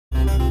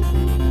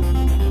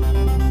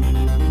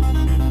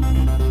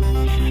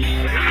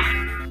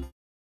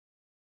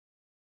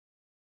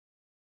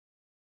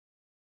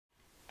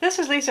This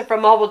is Lisa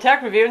from Mobile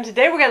Tech Review, and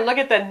today we're going to look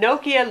at the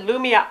Nokia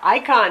Lumia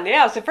Icon.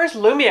 Yeah, it's the first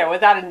Lumia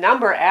without a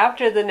number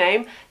after the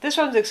name. This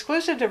one's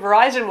exclusive to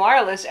Verizon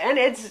Wireless, and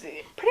it's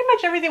pretty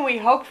much everything we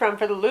hoped from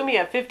for the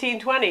Lumia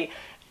 1520.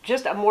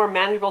 Just a more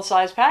manageable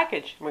size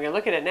package. We're going to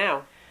look at it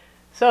now.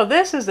 So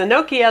this is the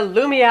Nokia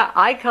Lumia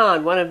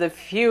Icon, one of the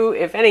few,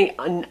 if any,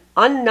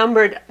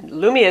 unnumbered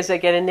Lumias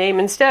that get a name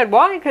instead.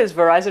 Why? Because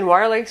Verizon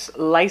Wireless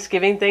likes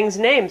giving things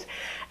names.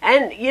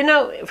 And, you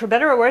know, for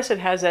better or worse, it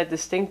has that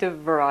distinctive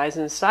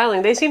Verizon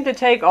styling. They seem to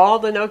take all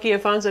the Nokia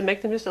phones and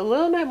make them just a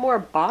little bit more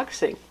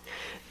boxy.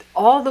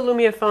 All the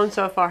Lumia phones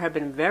so far have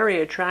been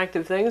very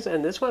attractive things,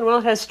 and this one, well,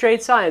 it has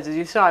straight sides. As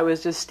you saw, I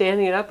was just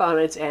standing it up on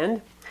its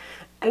end.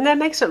 And that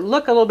makes it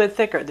look a little bit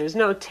thicker. There's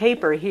no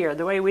taper here,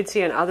 the way we'd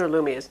see in other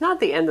Lumias. Not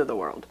the end of the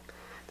world.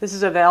 This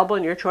is available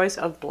in your choice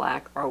of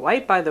black or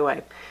white, by the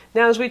way.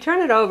 Now, as we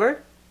turn it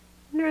over,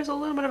 there's a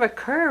little bit of a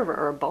curve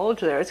or a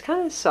bulge there. It's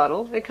kind of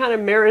subtle. It kind of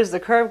mirrors the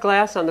curved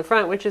glass on the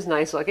front, which is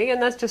nice looking.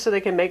 And that's just so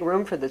they can make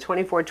room for the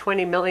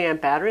 2420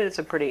 milliamp battery. It's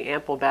a pretty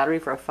ample battery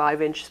for a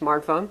 5-inch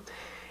smartphone.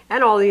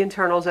 And all the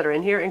internals that are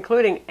in here,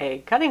 including a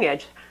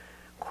cutting-edge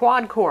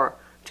quad-core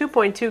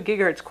 2.2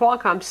 gigahertz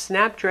Qualcomm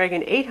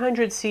Snapdragon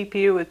 800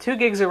 CPU with 2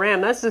 gigs of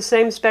RAM. That's the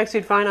same specs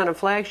you'd find on a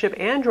flagship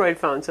Android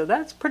phone, so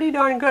that's pretty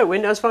darn good.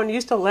 Windows Phone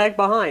used to lag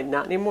behind,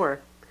 not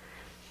anymore.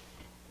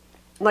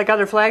 Like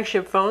other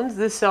flagship phones,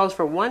 this sells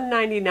for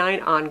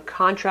 $199 on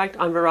contract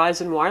on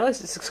Verizon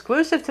Wireless. It's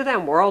exclusive to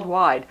them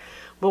worldwide.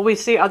 Will we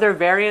see other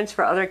variants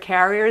for other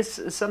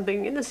carriers,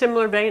 something in a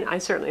similar vein? I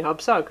certainly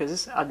hope so, because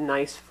it's a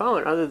nice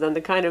phone, other than the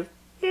kind of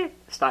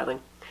styling.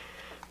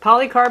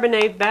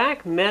 Polycarbonate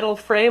back, metal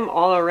frame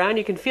all around.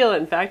 You can feel it.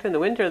 In fact, in the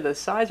winter, the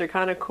sides are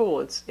kind of cool.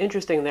 It's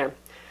interesting there.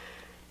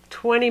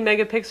 20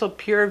 megapixel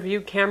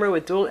PureView camera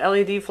with dual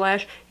LED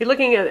flash. You're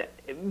looking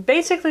at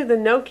basically the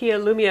Nokia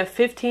Lumia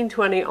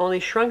 1520, only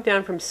shrunk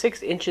down from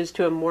 6 inches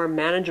to a more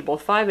manageable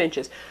 5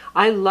 inches.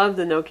 I love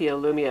the Nokia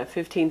Lumia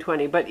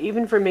 1520, but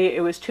even for me,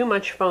 it was too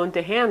much phone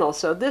to handle.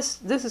 So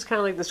this is kind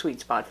of like the sweet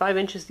spot. 5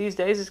 inches these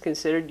days is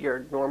considered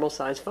your normal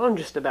size phone,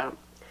 just about.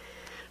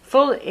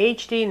 Full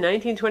HD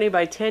 1920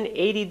 by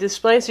 1080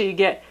 display, so you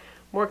get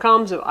more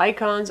columns of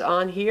icons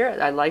on here.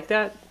 I like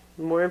that.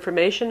 More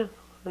information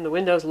on the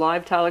Windows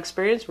Live Tile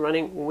experience,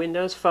 running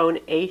Windows Phone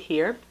 8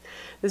 here.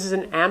 This is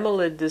an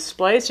AMOLED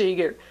display, so you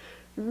get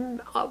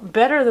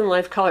better than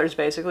life colors,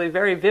 basically.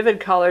 Very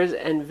vivid colors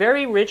and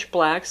very rich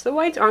blacks. The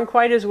whites aren't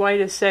quite as white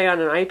as, say, on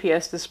an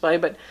IPS display,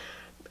 but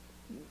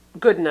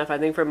good enough, I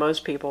think, for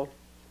most people.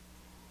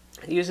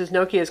 It uses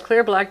Nokia's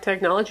clear black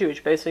technology,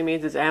 which basically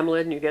means it's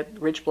AMOLED and you get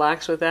rich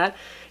blacks with that.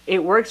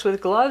 It works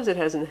with gloves. It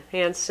has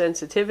enhanced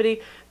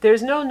sensitivity.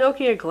 There's no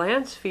Nokia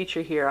glance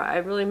feature here. I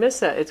really miss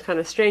that. It's kind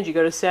of strange. You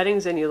go to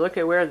settings and you look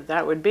at where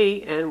that would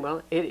be, and,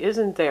 well, it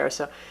isn't there.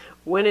 So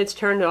when it's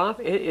turned off,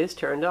 it is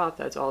turned off.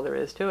 That's all there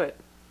is to it.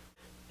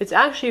 It's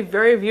actually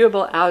very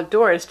viewable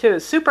outdoors, too.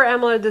 Super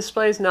AMOLED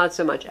displays, not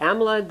so much.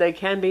 AMOLED, they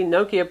can be.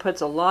 Nokia puts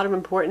a lot of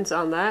importance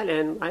on that,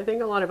 and I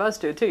think a lot of us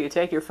do, too. You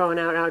take your phone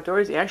out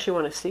outdoors, you actually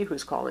want to see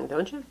who's calling,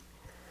 don't you?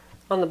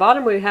 On the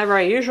bottom, we have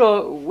our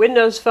usual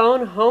Windows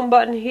Phone home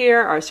button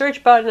here, our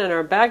search button, and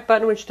our back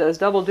button, which does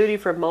double duty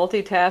for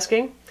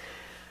multitasking.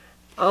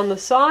 On the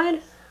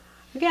side,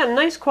 again,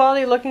 nice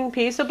quality looking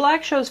piece. The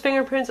black shows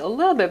fingerprints a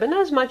little bit, but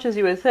not as much as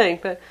you would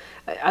think. But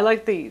I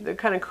like the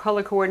kind of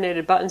color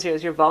coordinated buttons here.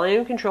 There's your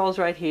volume controls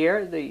right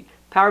here, the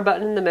power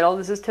button in the middle.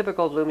 This is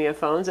typical of Lumia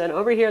phones. And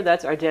over here,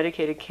 that's our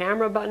dedicated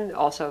camera button. It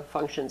also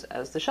functions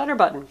as the shutter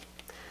button.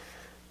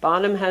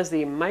 Bottom has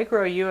the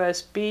micro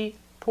USB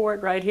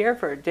port right here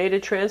for data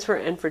transfer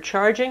and for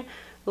charging.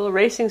 Little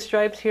racing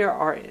stripes here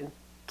are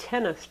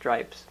antenna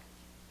stripes.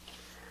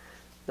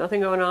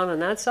 Nothing going on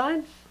that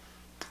side.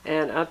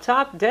 And up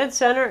top, dead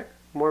center,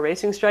 more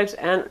racing stripes,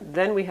 and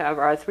then we have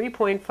our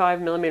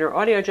 3.5 millimeter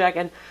audio jack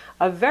and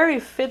a very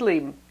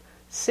fiddly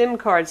SIM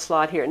card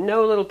slot here.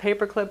 No little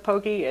paperclip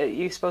pokey.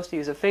 You're supposed to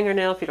use a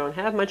fingernail. If you don't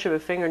have much of a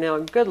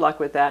fingernail, good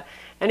luck with that.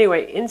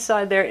 Anyway,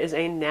 inside there is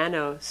a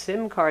nano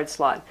SIM card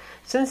slot.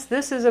 Since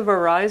this is a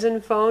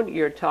Verizon phone,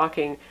 you're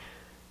talking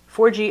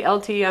 4G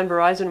LTE on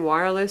Verizon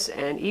Wireless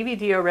and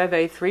EVDO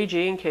Rev-A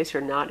 3G in case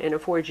you're not in a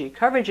 4G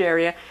coverage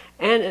area,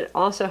 and it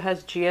also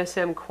has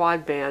GSM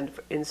quad band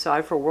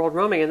inside for world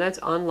roaming, and that's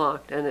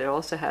unlocked, and it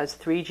also has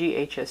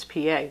 3G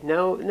HSPA.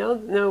 No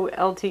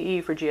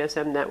LTE for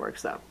GSM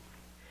networks though.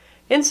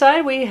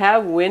 Inside we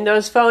have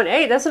Windows Phone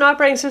 8. That's an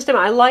operating system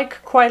I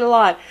like quite a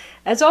lot.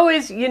 As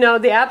always, you know,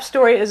 the App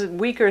Store is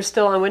weaker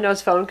still on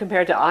Windows Phone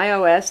compared to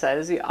iOS, that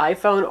is the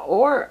iPhone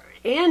or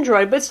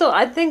Android, but still,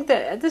 I think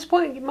that at this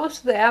point, most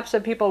of the apps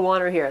that people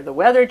want are here. The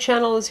Weather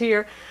Channel is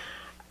here.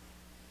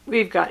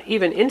 We've got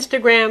even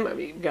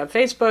Instagram, you've got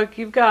Facebook,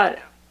 you've got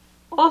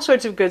all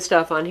sorts of good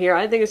stuff on here.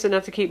 I think it's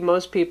enough to keep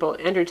most people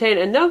entertained.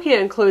 And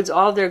Nokia includes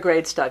all their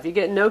great stuff. You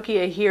get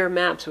Nokia Here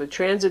maps with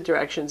transit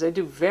directions. They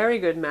do very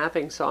good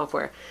mapping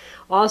software.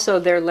 Also,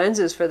 their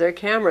lenses for their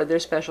camera, their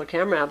special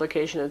camera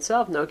application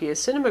itself, Nokia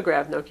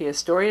Cinematograph, Nokia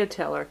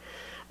Storyteller.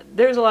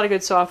 there's a lot of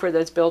good software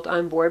that's built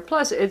on board.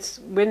 Plus, it's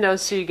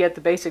Windows, so you get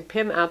the basic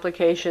PIM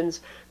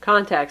applications,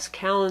 contacts,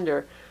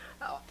 calendar,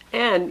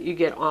 and you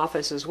get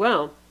Office as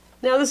well.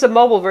 Now, this is a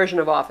mobile version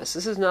of Office.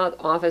 This is not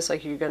Office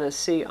like you're going to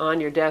see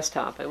on your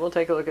desktop. And we'll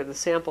take a look at the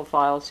sample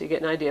file so you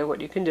get an idea of what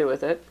you can do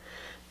with it.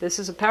 This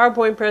is a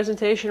PowerPoint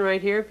presentation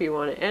right here. If you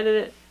want to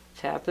edit it,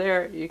 tap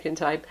there. You can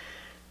type,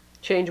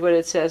 change what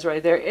it says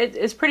right there.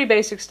 It's pretty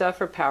basic stuff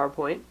for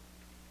PowerPoint.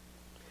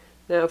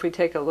 Now, if we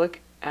take a look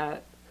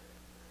at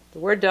the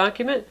Word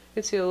document, you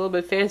can see a little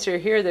bit fancier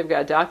here. They've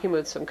got a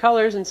document with some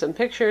colors and some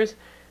pictures.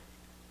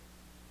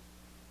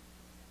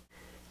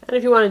 And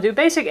if you want to do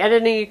basic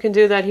editing, you can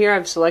do that here.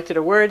 I've selected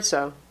a word,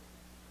 so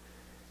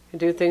you can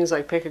do things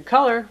like pick a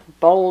color,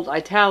 bold,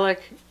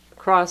 italic,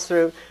 cross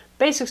through,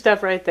 basic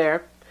stuff right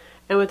there.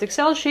 And with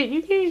Excel sheet,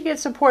 you can get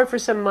support for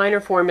some minor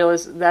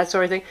formulas, that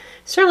sort of thing.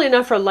 Certainly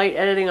enough for light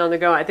editing on the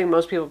go. I think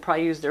most people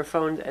probably use their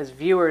phones as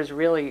viewers,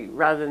 really,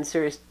 rather than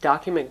serious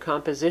document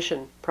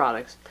composition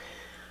products.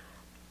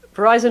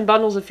 Verizon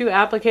bundles a few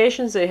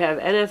applications. They have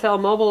NFL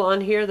Mobile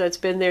on here. That's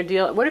been their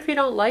deal. What if you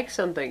don't like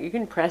something? You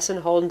can press and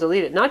hold and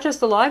delete it. Not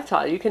just the live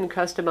tile. You can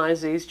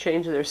customize these,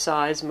 change their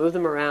size, move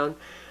them around.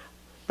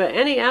 But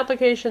any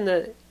application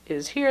that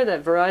is here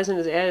that Verizon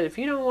has added, if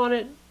you don't want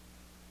it,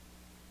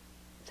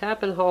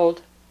 tap and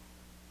hold,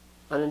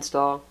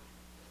 uninstall.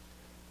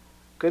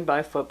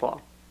 Goodbye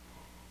football.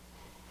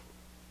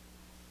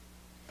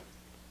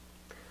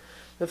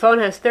 The phone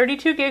has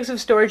 32 gigs of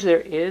storage. There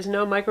is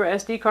no micro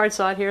SD card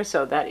slot here,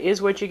 so that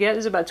is what you get.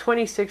 There's about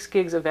 26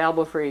 gigs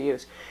available for your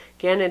use.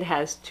 Again, it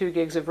has 2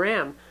 gigs of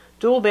RAM,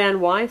 dual band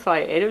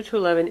Wi-Fi,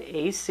 802.11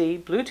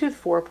 AC, Bluetooth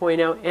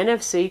 4.0,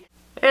 NFC,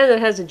 and it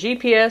has a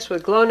GPS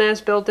with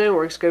GLONASS built in.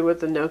 Works good with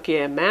the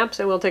Nokia maps,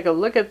 and we'll take a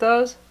look at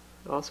those.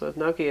 Also with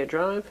Nokia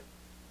Drive.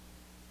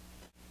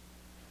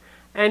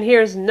 And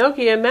here's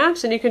Nokia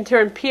Maps, and you can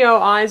turn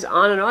POIs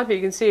on and off.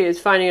 You can see it's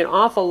finding an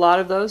awful lot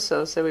of those,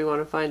 so say we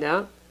want to find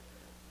out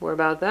more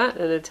about that,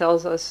 and it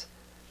tells us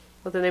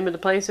what the name of the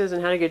place is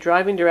and how to get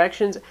driving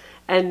directions.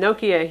 And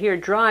Nokia here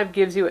Drive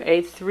gives you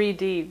a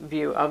 3D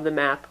view of the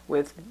map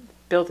with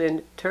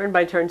built-in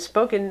turn-by-turn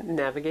spoken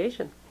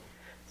navigation.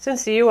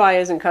 Since the UI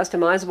isn't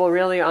customizable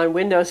really on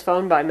Windows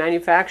Phone by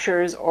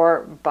manufacturers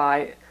or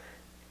by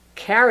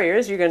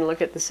carriers, you're going to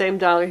look at the same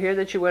dialer here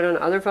that you would on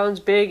other phones.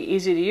 Big,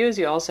 easy to use.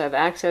 You also have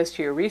access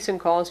to your recent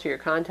calls, to your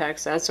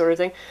contacts, that sort of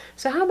thing.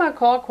 So how about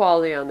call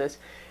quality on this?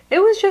 It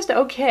was just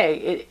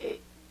okay.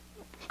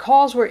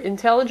 Calls were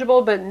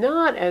intelligible, but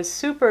not as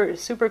super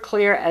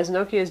clear as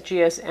Nokia's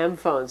GSM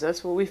phones.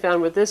 That's what we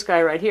found with this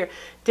guy right here.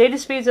 Data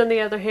speeds, on the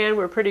other hand,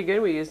 were pretty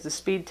good. We used the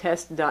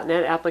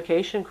speedtest.net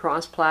application,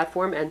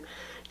 cross-platform, and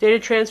data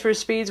transfer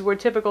speeds were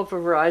typical for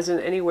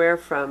Verizon, anywhere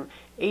from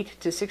 8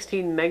 to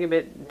 16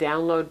 megabit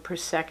download per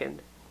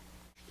second.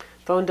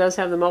 Phone does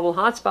have the mobile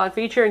hotspot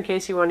feature in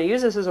case you want to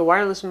use this as a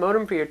wireless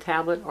modem for your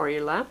tablet or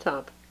your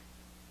laptop.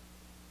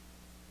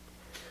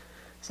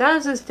 So how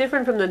is this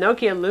different from the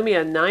Nokia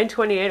Lumia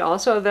 928,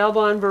 also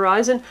available on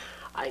Verizon?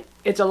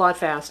 It's a lot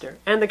faster,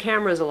 and the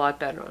camera is a lot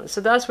better on it. So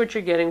that's what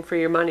you're getting for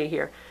your money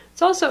here.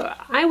 It's also,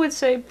 I would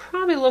say,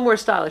 probably a little more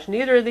stylish.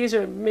 Neither of these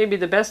are maybe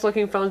the best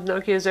looking phones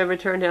Nokia's ever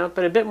turned out,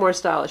 but a bit more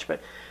stylish. But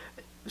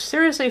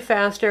seriously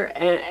faster,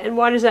 and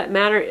why does that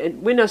matter?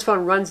 Windows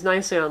Phone runs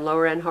nicely on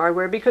lower end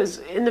hardware because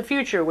in the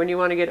future, when you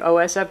want to get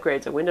OS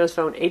upgrades, a Windows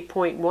Phone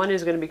 8.1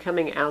 is going to be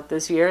coming out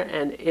this year,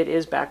 and it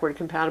is backward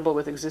compatible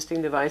with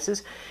existing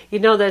devices. You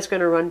know that's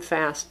going to run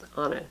fast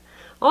on it.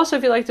 Also,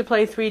 if you like to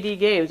play 3D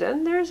games,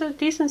 and there's a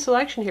decent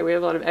selection here. We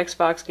have a lot of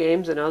Xbox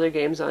games and other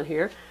games on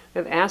here. We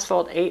have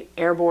Asphalt 8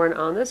 Airborne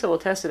on this, and we'll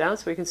test it out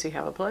so we can see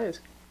how it plays.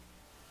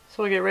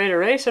 So we'll get ready to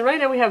race, and right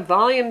now we have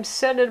volume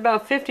set at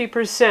about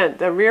 50%.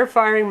 The rear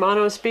firing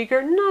mono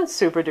speaker, not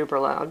super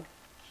duper loud.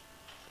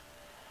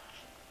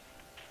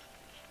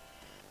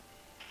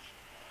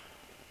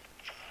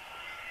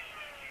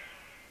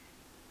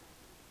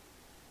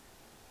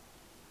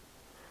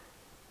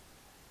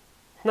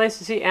 Nice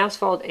to see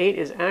Asphalt 8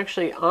 is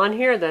actually on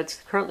here.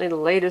 That's currently the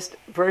latest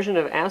version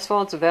of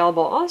Asphalt. It's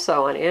available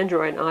also on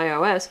Android and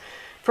iOS.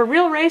 For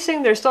Real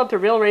Racing, they're still up to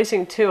Real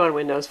Racing 2 on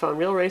Windows Phone.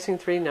 Real Racing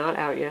 3 not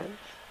out yet.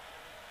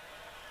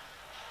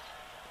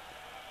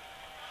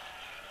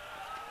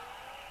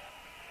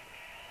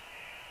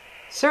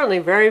 Certainly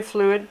very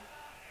fluid.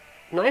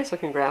 Nice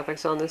looking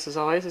graphics on this as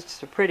always. It's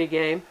just a pretty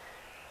game.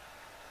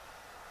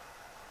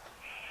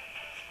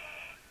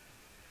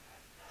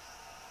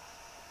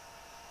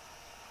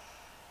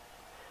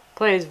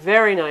 Plays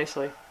very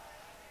nicely.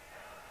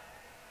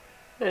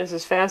 And it's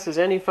as fast as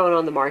any phone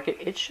on the market.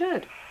 It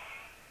should.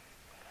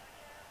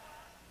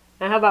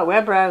 Now how about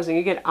web browsing?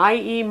 You get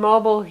IE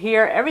Mobile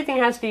here. Everything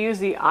has to use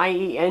the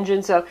IE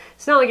engine, so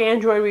it's not like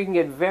Android where you can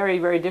get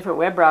very different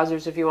web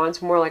browsers if you want.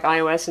 It's more like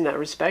iOS in that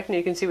respect, and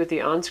you can see what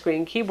the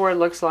on-screen keyboard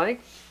looks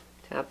like.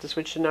 Tap to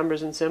switch to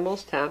numbers and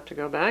symbols, tap to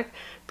go back.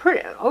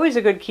 Always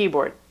a good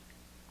keyboard.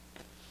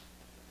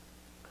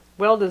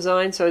 Well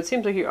designed, so it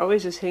seems like you're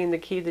always just hitting the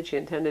key that you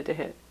intended to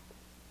hit.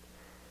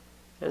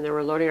 And then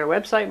we're loading our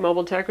website,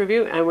 Mobile Tech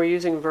Review, and we're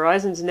using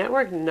Verizon's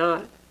network,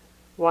 not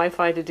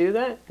Wi-Fi to do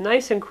that.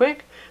 Nice and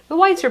quick. The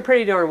whites are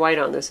pretty darn white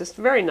on this. It's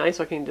a very nice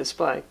looking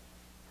display.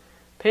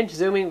 Pinch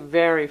zooming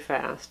very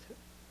fast.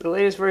 The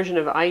latest version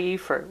of IE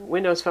for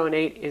Windows Phone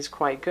 8 is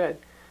quite good.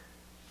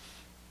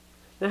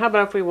 Now how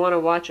about if we want to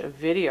watch a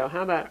video?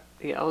 How about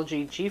the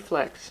LG G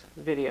Flex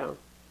video?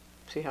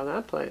 See how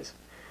that plays.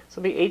 This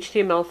will be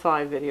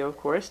HTML5 video, of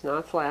course,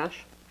 not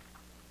Flash.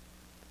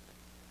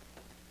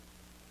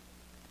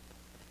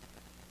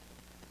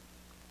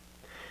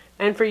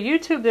 And for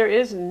YouTube, there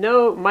is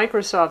no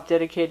Microsoft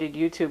dedicated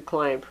YouTube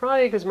client,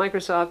 probably because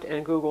Microsoft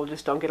and Google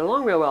just don't get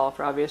along real well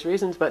for obvious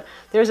reasons, but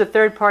there's a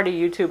third-party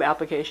YouTube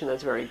application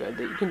that's very good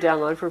that you can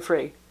download for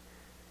free.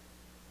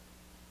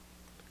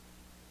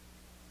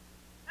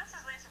 This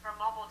is Lisa from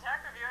Mobile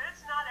Tech Review, and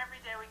it's not every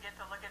day we get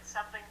to look at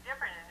something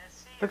different in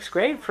this. Looks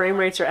great. Frame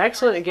rates are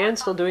excellent. Again,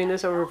 still doing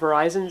this over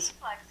Verizon's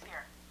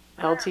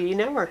LTE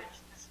network.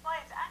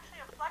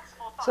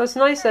 So it's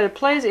nice that it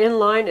plays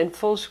inline and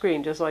full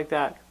screen just like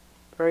that.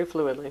 Very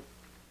fluidly.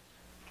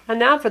 And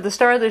now for the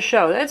star of the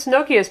show. That's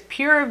Nokia's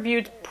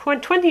PureView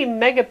 20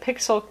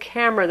 megapixel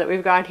camera that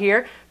we've got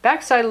here.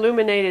 Backside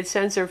illuminated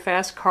sensor,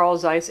 fast Carl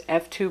Zeiss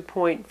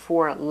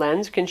f2.4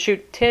 lens. Can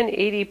shoot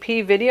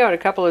 1080p video at a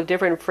couple of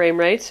different frame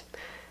rates.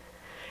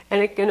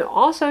 And it can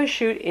also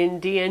shoot in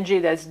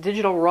DNG, that's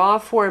digital RAW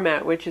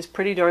format, which is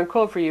pretty darn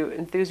cool for you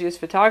enthusiast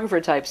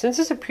photographer types. Since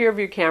it's a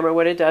PureView camera,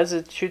 what it does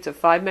is it shoots a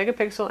 5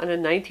 megapixel and a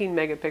 19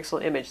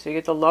 megapixel image. So you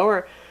get the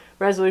lower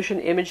resolution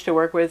image to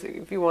work with.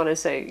 If you want to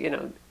say,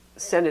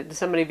 send it to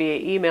somebody via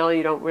email,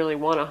 you don't really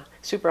want a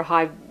super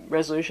high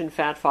resolution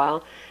fat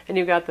file. And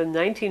you've got the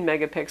 19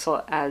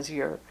 megapixel as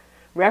your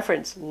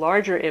reference,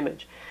 larger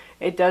image.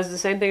 It does the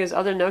same thing as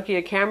other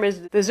Nokia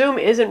cameras. The zoom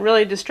isn't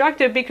really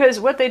destructive because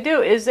what they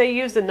do is they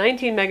use the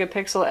 19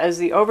 megapixel as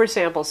the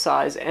oversample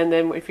size, and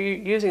then if you're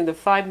using the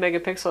 5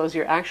 megapixel as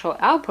your actual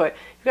output,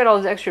 you've got all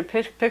those extra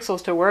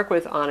pixels to work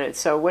with on it.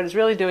 So what it's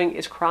really doing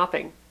is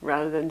cropping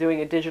rather than doing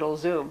a digital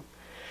zoom.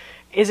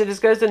 Is it as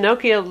good as the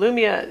Nokia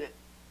Lumia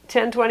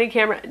 1020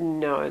 camera?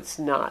 No, it's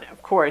not.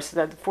 Of course,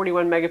 that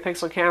 41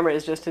 megapixel camera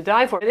is just to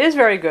die for. It is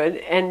very good,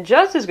 and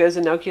just as good as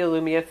the Nokia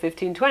Lumia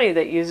 1520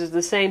 that uses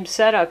the same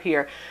setup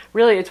here.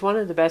 Really, it's one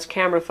of the best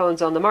camera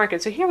phones on the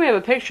market. So here we have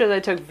a picture that I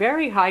took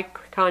very high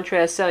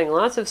contrast setting,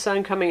 lots of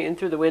sun coming in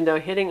through the window,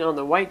 hitting on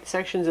the white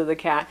sections of the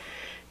cat.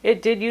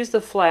 It did use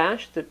the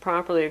flash to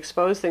properly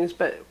expose things,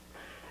 but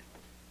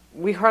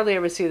we hardly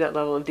ever see that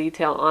level of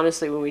detail,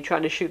 honestly, when we try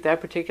to shoot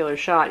that particular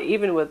shot,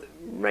 even with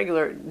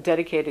regular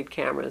dedicated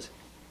cameras.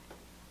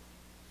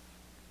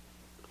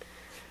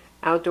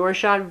 Outdoor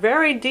shot,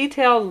 very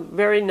detailed,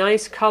 very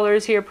nice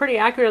colors here, pretty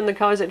accurate on the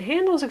colors. It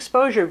handles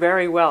exposure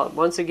very well.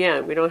 Once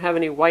again, we don't have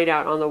any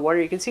whiteout on the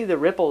water. You can see the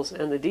ripples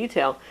and the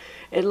detail.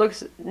 It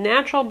looks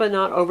natural but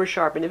not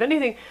over-sharpened. If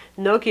anything,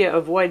 Nokia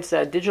avoids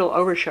that digital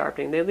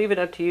over-sharpening. They leave it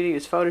up to you to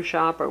use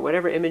Photoshop or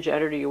whatever image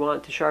editor you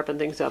want to sharpen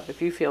things up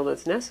if you feel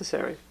that's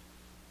necessary.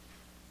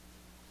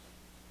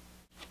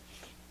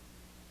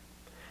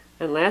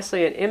 And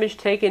lastly, an image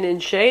taken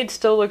in shade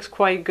still looks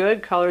quite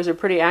good. Colors are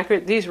pretty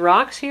accurate. These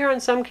rocks here on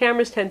some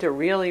cameras tend to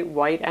really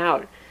white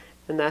out,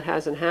 and that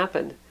hasn't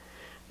happened.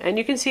 And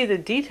you can see the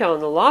detail in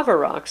the lava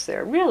rocks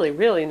there. Really,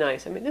 really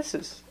nice. I mean, this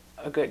is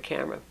a good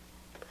camera.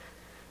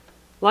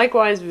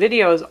 Likewise,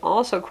 video is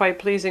also quite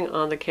pleasing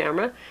on the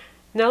camera.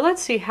 Now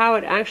let's see how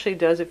it actually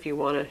does if you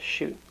want to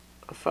shoot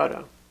a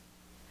photo.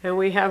 And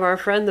we have our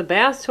friend the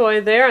bath toy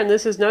there, and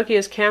this is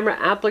Nokia's camera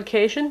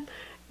application.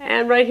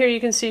 And right here you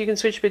can see you can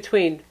switch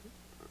between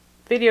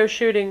video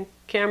shooting,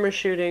 camera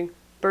shooting,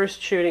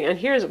 burst shooting, and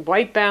here's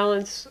white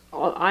balance,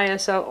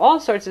 ISO, all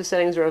sorts of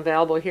settings are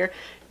available here.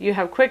 You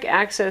have quick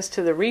access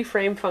to the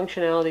reframe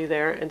functionality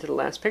there and to the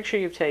last picture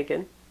you've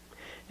taken,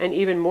 and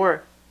even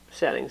more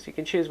settings. You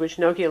can choose which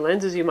Nokia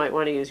lenses you might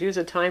want to use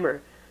a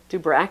timer, do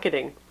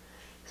bracketing,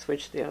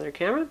 switch to the other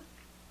camera.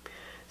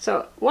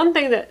 So one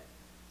thing that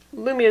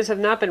Lumias have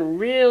not been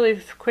really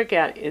quick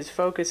at is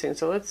focusing.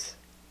 So let's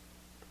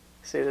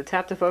see, the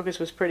tap to focus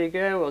was pretty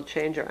good. We'll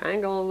change our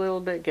angle a little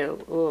bit, get a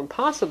little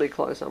impossibly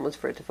close almost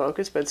for it to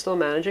focus, but it's still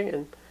managing,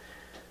 and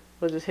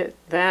we'll just hit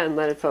that and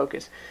let it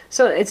focus.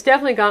 So it's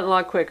definitely gotten a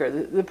lot quicker.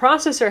 The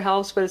processor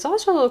helps, but it's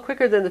also a little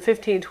quicker than the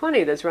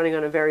 1520 that's running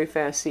on a very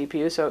fast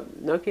CPU, so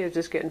Nokia is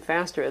just getting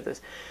faster at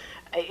this.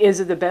 Is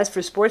it the best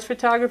for sports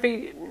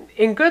photography?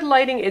 In good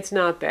lighting, it's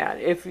not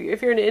bad. If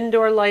you're in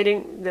indoor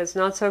lighting, that's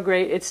not so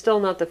great. It's still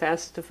not the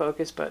fastest to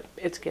focus, but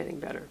it's getting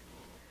better.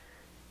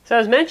 So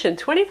as mentioned,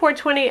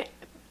 2420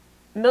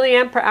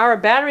 milliamp per hour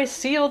battery,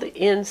 sealed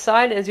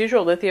inside, as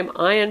usual,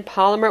 lithium-ion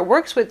polymer.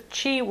 Works with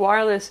Qi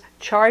wireless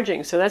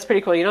charging, so that's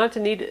pretty cool. You don't have to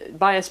need to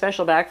buy a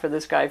special back for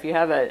this guy. If you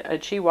have a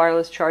Qi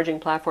wireless charging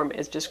platform,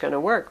 it's just going to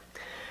work.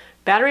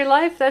 Battery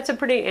life, that's a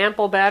pretty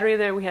ample battery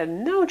there. We had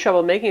no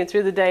trouble making it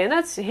through the day, and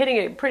that's hitting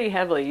it pretty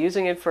heavily,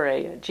 using it for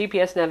a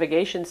GPS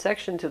navigation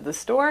section to the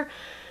store,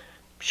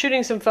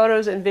 shooting some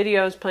photos and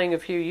videos, playing a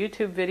few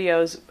YouTube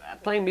videos,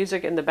 playing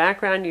music in the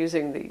background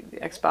using the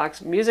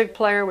Xbox Music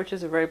Player, which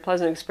is a very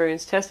pleasant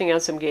experience, testing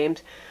out some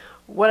games.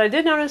 What I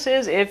did notice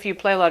is if you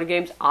play a lot of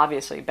games,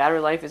 obviously battery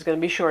life is going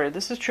to be shorter.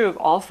 This is true of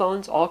all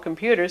phones, all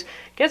computers.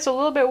 It gets a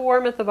little bit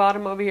warm at the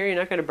bottom over here. You're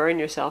not going to burn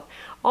yourself.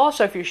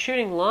 Also, if you're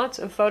shooting lots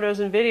of photos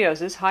and videos,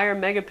 this higher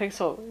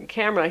megapixel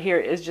camera here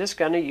is just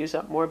going to use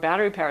up more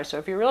battery power. So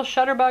if you're a real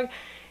shutterbug,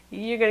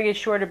 you're going to get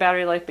shorter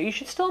battery life, but you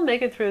should still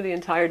make it through the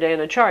entire day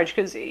on a charge,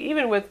 because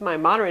even with my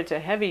moderate to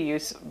heavy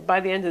use, by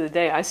the end of the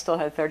day, I still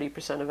had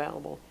 30%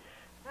 available.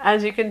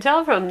 As you can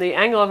tell from the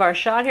angle of our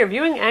shot here,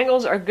 viewing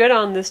angles are good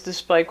on this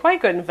display, quite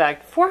good in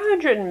fact.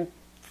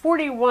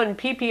 441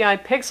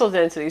 ppi pixel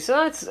density, so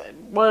that's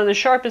one of the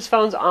sharpest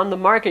phones on the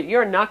market.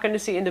 You're not going to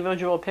see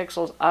individual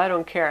pixels, I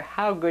don't care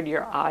how good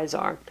your eyes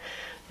are.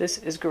 This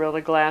is Gorilla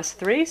Glass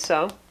 3,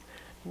 so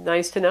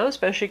nice to know,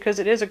 especially because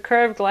it is a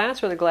curved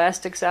glass where the glass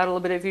sticks out a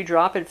little bit. If you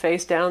drop it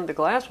face down, the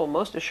glass will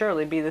most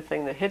assuredly be the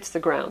thing that hits the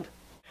ground.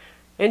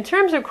 In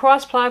terms of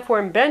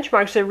cross-platform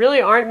benchmarks, there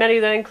really aren't many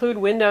that include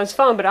Windows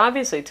Phone, but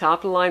obviously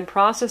top-of-the-line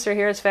processor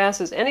here as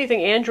fast as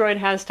anything Android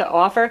has to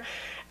offer.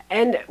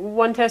 And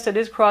one test that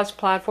is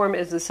cross-platform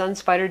is the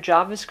SunSpider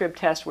JavaScript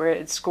test, where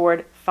it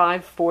scored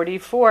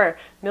 544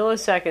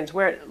 milliseconds,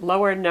 where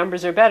lower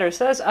numbers are better.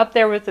 So that's up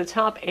there with the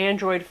top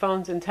Android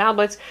phones and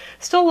tablets.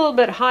 Still a little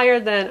bit higher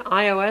than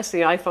iOS,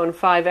 the iPhone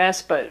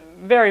 5S, but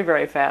very,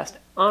 very fast.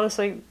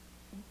 Honestly,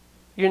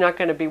 you're not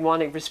going to be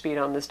wanting for speed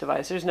on this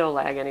device. There's no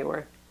lag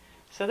anywhere.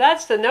 So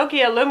that's the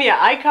Nokia Lumia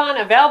Icon,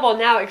 available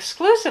now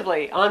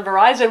exclusively on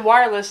Verizon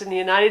Wireless in the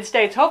United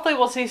States. Hopefully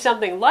we'll see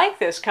something like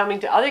this coming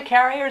to other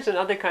carriers in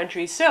other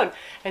countries soon.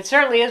 It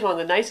certainly is one of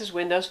the nicest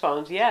Windows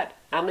phones yet.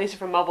 I'm Lisa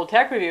from Mobile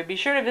Tech Review. Be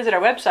sure to visit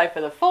our website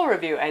for the full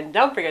review, and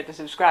don't forget to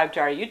subscribe to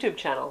our YouTube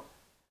channel.